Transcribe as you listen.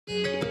Hello,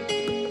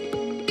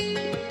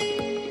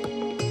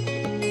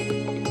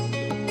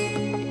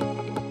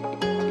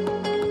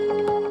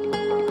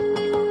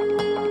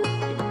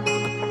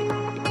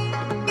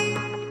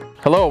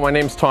 my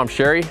name is Tom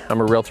Sherry.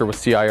 I'm a realtor with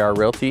CIR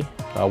Realty.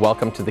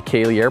 Welcome to the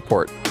Calgary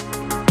Airport.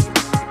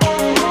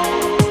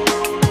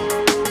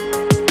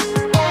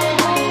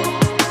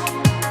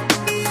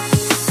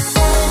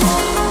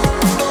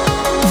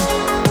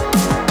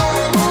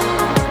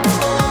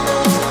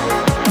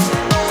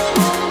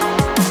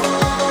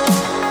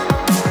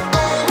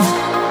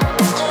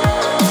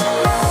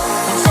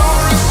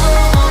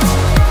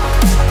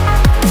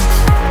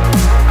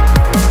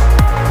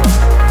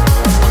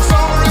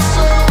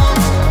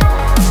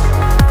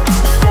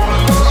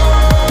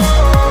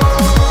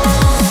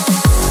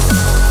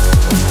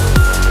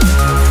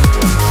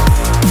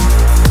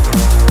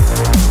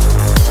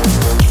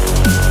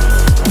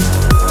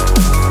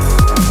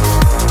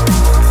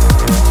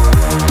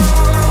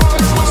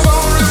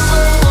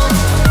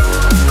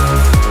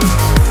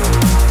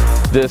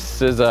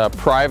 This is a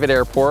private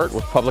airport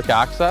with public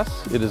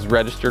access. It is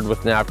registered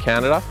with NAV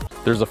Canada.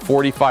 There's a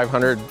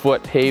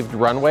 4,500-foot paved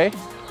runway,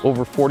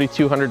 over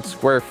 4,200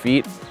 square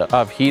feet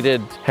of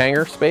heated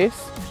hangar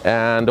space,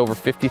 and over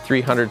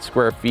 5,300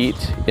 square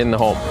feet in the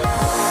home.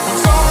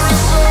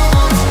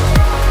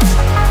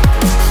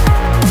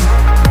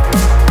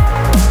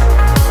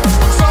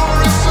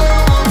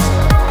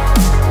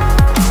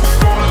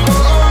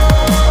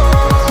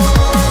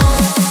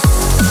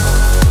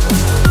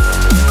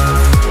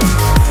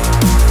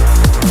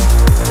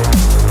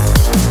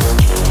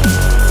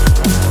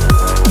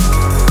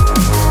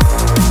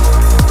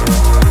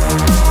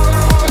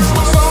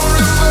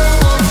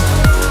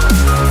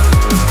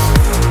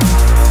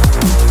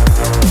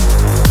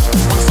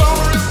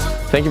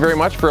 Thank you very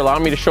much for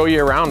allowing me to show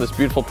you around this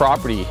beautiful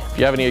property. If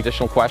you have any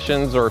additional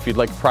questions or if you'd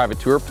like a private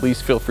tour,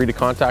 please feel free to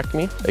contact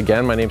me.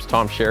 Again, my name is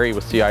Tom Sherry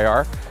with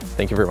CIR.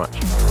 Thank you very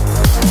much.